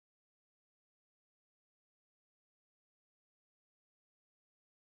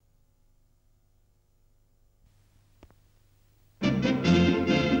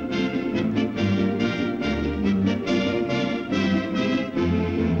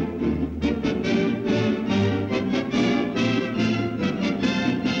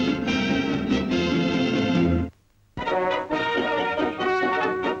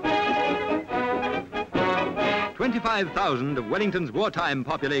25,000 of Wellington's wartime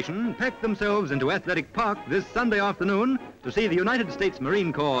population packed themselves into Athletic Park this Sunday afternoon to see the United States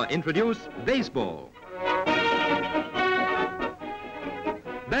Marine Corps introduce baseball.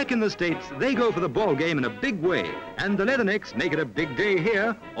 Back in the States, they go for the ball game in a big way, and the Leathernecks make it a big day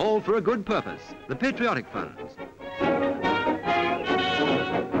here, all for a good purpose, the patriotic funds.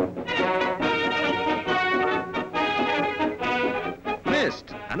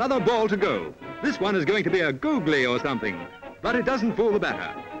 Missed. Another ball to go. This one is going to be a googly or something, but it doesn't fool the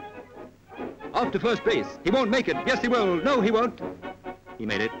batter. Off to first base. He won't make it. Yes, he will. No, he won't. He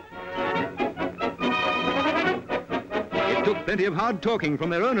made it. It took plenty of hard talking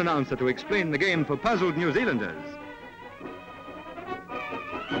from their own announcer to explain the game for puzzled New Zealanders.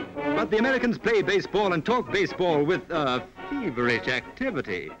 But the Americans play baseball and talk baseball with feverish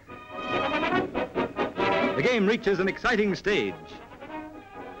activity. The game reaches an exciting stage.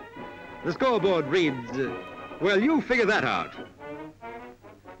 The scoreboard reads, well, you figure that out.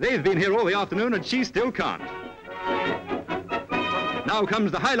 They've been here all the afternoon and she still can't. Now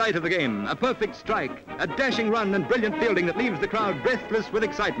comes the highlight of the game, a perfect strike, a dashing run and brilliant fielding that leaves the crowd breathless with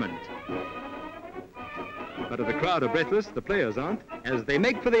excitement. But if the crowd are breathless, the players aren't, as they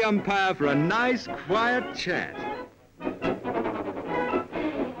make for the umpire for a nice, quiet chat.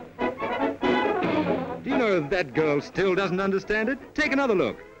 Do you know that girl still doesn't understand it? Take another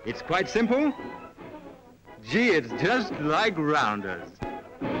look. It's quite simple. Gee, it's just like rounders.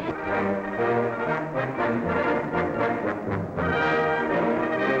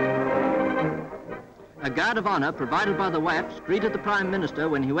 A guard of honor provided by the WAFs greeted the Prime Minister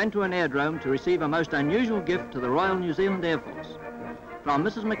when he went to an airdrome to receive a most unusual gift to the Royal New Zealand Air Force. From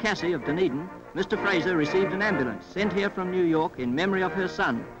Mrs. McCassie of Dunedin, Mr. Fraser received an ambulance sent here from New York in memory of her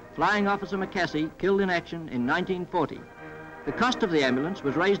son, Flying Officer McCassie, killed in action in 1940. The cost of the ambulance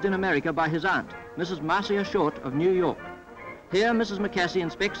was raised in America by his aunt, Mrs. Marcia Short of New York. Here, Mrs. McCassie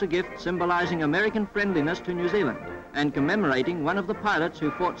inspects a gift symbolizing American friendliness to New Zealand and commemorating one of the pilots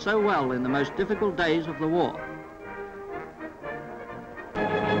who fought so well in the most difficult days of the war.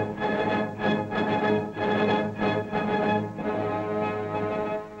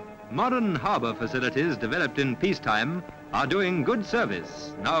 Modern harbour facilities developed in peacetime are doing good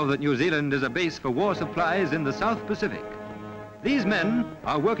service now that New Zealand is a base for war supplies in the South Pacific. These men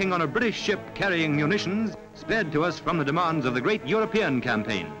are working on a British ship carrying munitions spared to us from the demands of the great European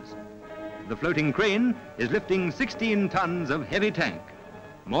campaigns. The floating crane is lifting 16 tons of heavy tank.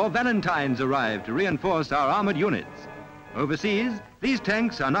 More Valentines arrive to reinforce our armoured units. Overseas, these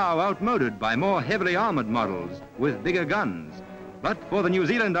tanks are now outmoded by more heavily armoured models with bigger guns. But for the New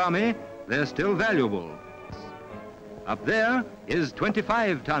Zealand Army, they're still valuable. Up there is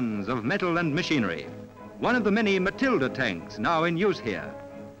 25 tons of metal and machinery, one of the many Matilda tanks now in use here.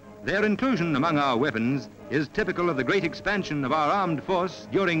 Their inclusion among our weapons is typical of the great expansion of our armed force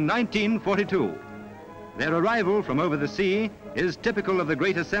during 1942. Their arrival from over the sea is typical of the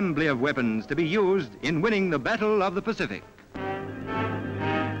great assembly of weapons to be used in winning the Battle of the Pacific.